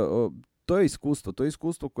kažem, to je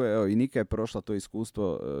iskustvo koje i Nika je prošla, to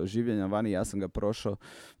iskustvo življenja vani, ja sam ga prošao.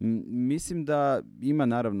 Mislim da ima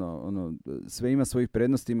naravno sve ima svojih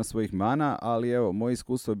prednosti, ima svojih mana, ali evo, moje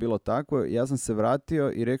iskustvo je bilo tako, ja sam se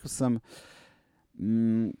vratio i rekao sam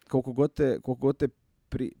koliko god te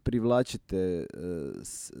privlačite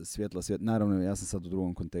svjetla. Naravno, ja sam sad u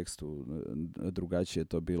drugom kontekstu, drugačije je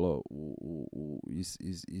to bilo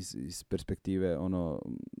iz perspektive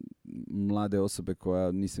mlade osobe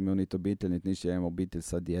koja nisam imao niti obitelj, niti ništa, ja imam obitelj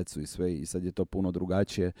sa djecu i sve, i sad je to puno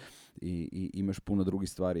drugačije i imaš puno drugih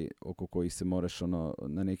stvari oko kojih se moraš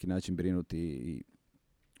na neki način brinuti i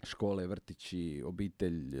škole, vrtići,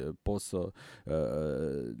 obitelj, posao,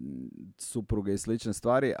 supruge i slične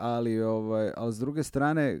stvari, ali s druge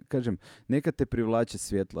strane, kažem, neka te privlače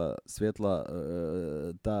svjetla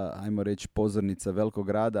ta, ajmo reći, pozornica velikog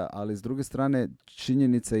grada, ali s druge strane,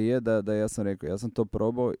 činjenica je da ja sam rekao, ja sam to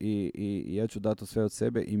probao i ja ću dati sve od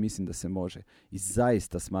sebe i mislim da se može. I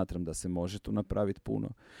zaista smatram da se može tu napraviti puno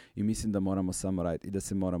i mislim da moramo samo raditi i da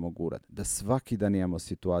se moramo gurati. Da svaki dan imamo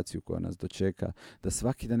situaciju koja nas dočeka, da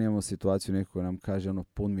svaki dan imamo situaciju neko koji nam kaže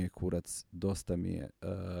pun mi je kurac, dosta mi je,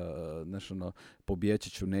 pobjeći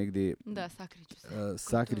ću negdje. Da,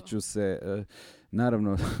 sakriću se.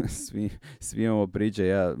 Naravno, svi imamo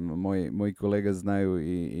priče, moji kolega znaju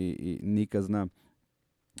i Nika zna.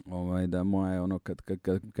 Da moja je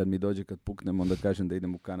kad mi dođe, kad puknem, onda kažem da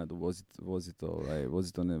idem u Kanadu vozit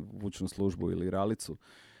vučnu službu ili ralicu.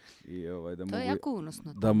 I to je jako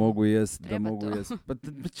unosno. Da mogu jest. Pa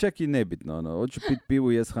čak i nebitno. Hoću piti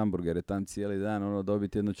pivu i jest hamburgere tam cijeli dan,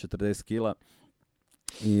 dobiti jedno 40 kila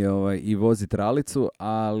i voziti ralicu,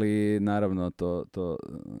 ali naravno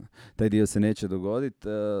taj dio se neće dogoditi.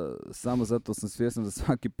 Samo zato sam svjestan da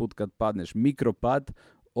svaki put kad padneš mikropad,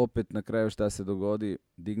 opet na kraju šta se dogodi,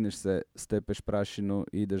 digneš se, stepeš prašinu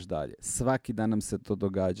i ideš dalje. Svaki dan nam se to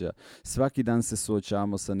događa. Svaki dan se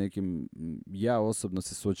suočavamo sa nekim, ja osobno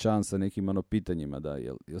se suočavam sa nekim pitanjima, da,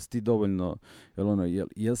 jel si ti dovoljno,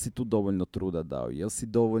 jel si tu dovoljno truda dao, jel si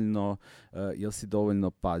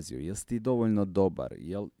dovoljno pazio, jel si ti dovoljno dobar,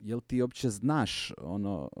 jel ti uopće znaš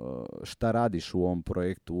šta radiš u ovom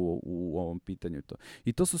projektu, u ovom pitanju.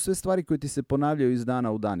 I to su sve stvari koje ti se ponavljaju iz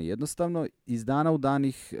dana u dan. Jednostavno, iz dana u dan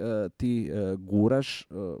ih ti guraš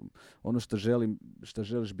ono što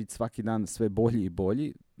želiš biti svaki dan sve bolji i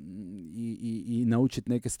bolji i naučiti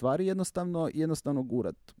neke stvari, jednostavno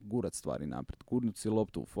gurat stvari naprijed, gurnut si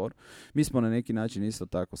loptu u for. Mi smo na neki način isto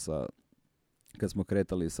tako kad smo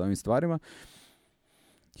kretali sa ovim stvarima,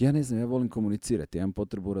 ja ne znam, ja volim komunicirati, ja imam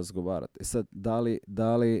potrebu razgovarati. Sad,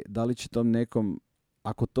 da li će tom nekom,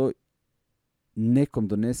 ako to nekom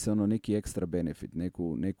donese neki ekstra benefit,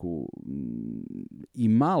 neku i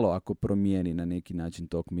malo ako promijeni na neki način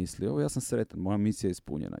tok misli, ja sam sretan, moja misija je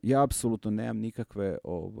ispunjena. Ja apsolutno nemam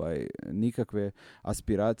nikakve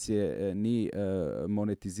aspiracije ni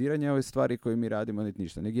monetiziranja ove stvari koje mi radimo, niti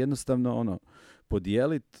ništa. Nego jednostavno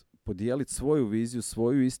podijeliti svoju viziju,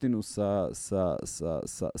 svoju istinu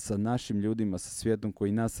sa našim ljudima, sa svijetom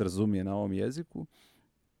koji nas razumije na ovom jeziku,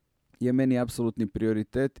 je meni apsolutni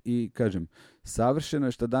prioritet i kažem, savršeno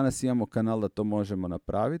je što danas imamo kanal da to možemo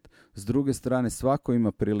napraviti. S druge strane, svako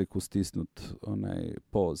ima priliku stisnuti onaj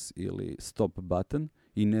pause ili stop button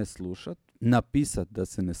i ne slušat, napisat da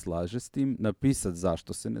se ne slaže s tim, napisat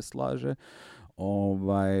zašto se ne slaže.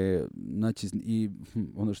 Znači, i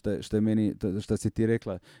ono što je meni, što si ti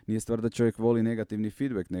rekla, nije stvar da čovjek voli negativni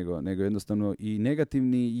feedback, nego jednostavno i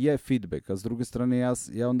negativni je feedback, a s druge strane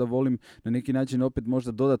ja onda volim na neki način opet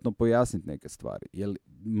možda dodatno pojasniti neke stvari. Jer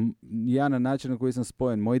ja na način na koji sam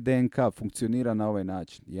spojen, moj DNK funkcionira na ovaj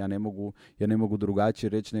način. Ja ne mogu drugačije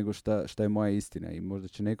reći nego šta je moja istina. I možda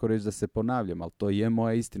će neko reći da se ponavljam, ali to je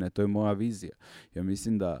moja istina, to je moja vizija. Ja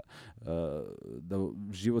mislim da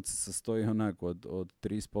život se sastoji onako od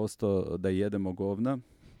 30% da jedemo govna,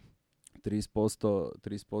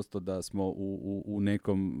 30% da smo u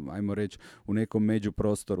nekom, ajmo reći, u nekom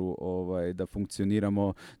međuprostoru da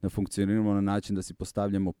funkcioniramo na način da si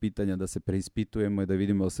postavljamo pitanja, da se preispitujemo i da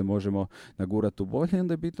vidimo da se možemo nagurati u bolje.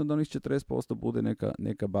 Onda je bitno da onih 40% bude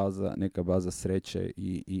neka baza sreće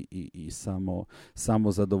i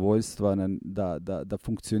samo zadovoljstva, da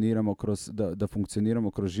funkcioniramo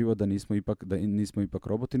kroz život, da nismo ipak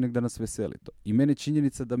roboti, nego da nas veseli to. I mene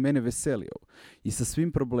činjenica da mene veseli ovo. I sa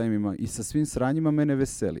svim problemima i sa svim sranjima mene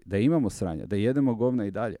veseli. Da imamo sranja, da jedemo govna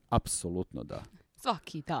i dalje, apsolutno da.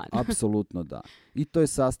 Svaki dan. Apsolutno da. I to je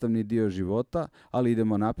sastavni dio života, ali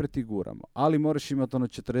idemo naprijed i guramo. Ali moraš imati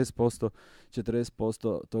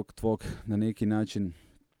 40% tog tvog na neki način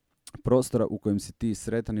prostora u kojem si ti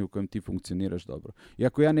sretan i u kojem ti funkcioniraš dobro. I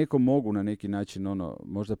ako ja nekom mogu na neki način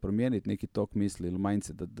možda promijeniti neki tok misli ili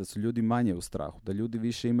mindset, da su ljudi manje u strahu, da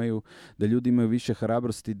ljudi imaju više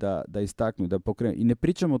hrabrosti da istaknu, da pokrenu. I ne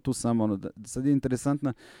pričamo tu samo sad je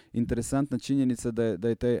interesantna činjenica da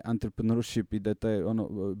je taj entrepreneurship i da je taj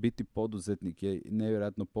biti poduzetnik je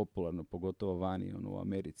nevjerojatno popularno, pogotovo vani u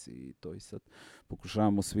Americi i to i sad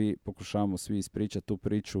pokušavamo svi ispričati tu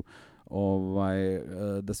priču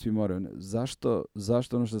da svi moraju. Zašto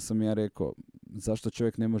ono što sam ja rekao, zašto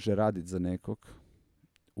čovjek ne može raditi za nekog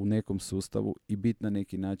u nekom sustavu i biti na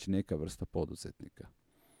neki način neka vrsta poduzetnika?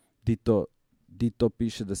 Di to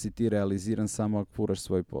piše da si ti realiziran samo ako furaš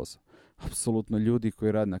svoj posao? Apsolutno ljudi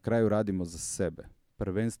koji rade, na kraju radimo za sebe.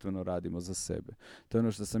 Prvenstveno radimo za sebe. To je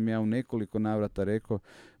ono što sam ja u nekoliko navrata rekao,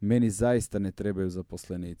 meni zaista ne trebaju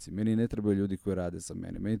zaposlenici, meni ne trebaju ljudi koji rade za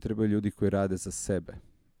mene, meni trebaju ljudi koji rade za sebe.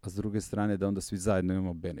 A s druge strane da onda svi zajedno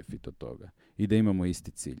imamo benefit od toga i da imamo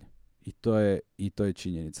isti cilj. I to je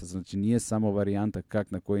činjenica. Znači nije samo varijanta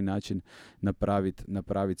na koji način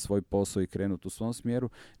napraviti svoj posao i krenuti u svom smjeru,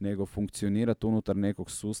 nego funkcionirati unutar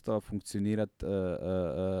nekog sustava, funkcionirati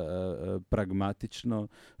pragmatično,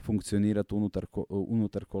 funkcionirati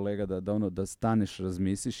unutar kolega da staneš,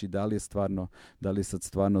 razmisliš i da li je sad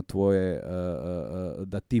stvarno tvoje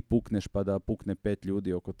da ti pukneš pa da pukne 5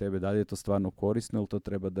 ljudi oko tebe, da li je to stvarno korisno ili to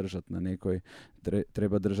treba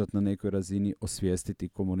držati na nekoj razini, osvijestiti,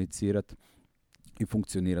 komunicirati i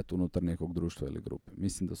funkcionirati unutar nekog društva ili grupe.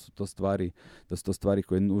 Mislim da su to stvari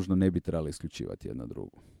koje nužno ne bi trebali isključivati jedna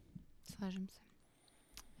drugu. Slažem se.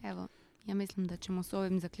 Evo, ja mislim da ćemo s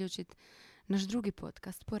ovim zaključiti naš drugi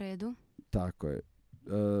podcast po redu. Tako je.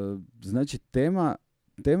 Znači,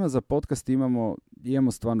 tema za podcast imamo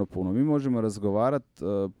stvarno puno. Mi možemo razgovarati,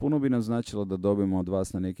 puno bi nam značilo da dobijemo od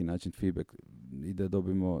vas na neki način feedback i da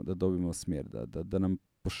dobijemo smjer, da nam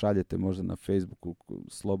pošaljete možda na Facebooku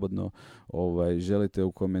slobodno, želite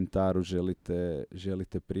u komentaru,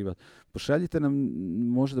 želite privat. Pošaljite nam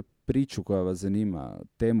možda priču koja vas zanima,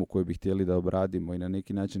 temu koju bi htjeli da obradimo i na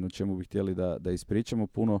neki način o čemu bi htjeli da ispričamo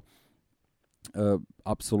puno.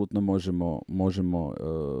 Apsolutno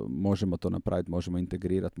možemo to napraviti, možemo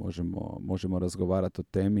integrirati, možemo razgovarati o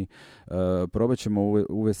temi. Probat ćemo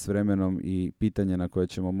uvesti s vremenom i pitanje na koje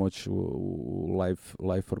ćemo moći u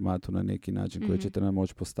live formatu na neki način koje ćete nam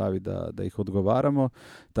moći postaviti da ih odgovaramo.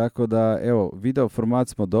 Tako da, evo, video format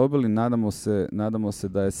smo dobili, nadamo se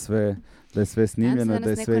da je sve snimljeno, da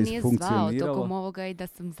je sve isfunkcioniralo. Nadam se da nas neko nije zvao tokom ovoga i da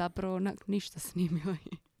sam zapravo ništa snimila.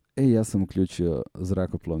 Ja sam uključio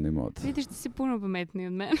zrakoplovni mod. Vidiš, ti si puno pametniji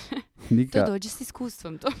od mene. To dođe s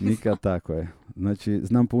iskustvom. To nikad tako je. Znači,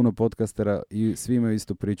 znam puno podcastera i svi imaju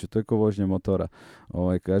istu priču. To je ko vožnja motora.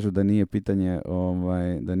 Kažu da nije pitanje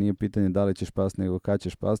da li ćeš past, nego kad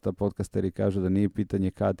ćeš past, a podcasteri kažu da nije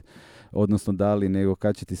pitanje kad, odnosno da li, nego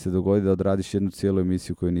kad će ti se dogoditi da odradiš jednu cijelu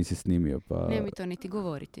emisiju koju nisi snimio. Pa... Ne mi to niti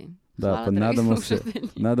govoriti. Da, hvala, pa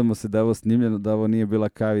nadamo se da je ovo snimljeno, da ovo nije bila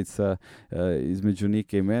kavica između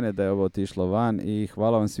Nike i mene, da je ovo otišlo van i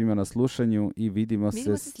hvala vam svima na slušanju i vidimo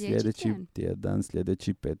se sljedeći tjedan,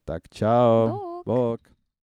 sljedeći petak. Ćao! Bok!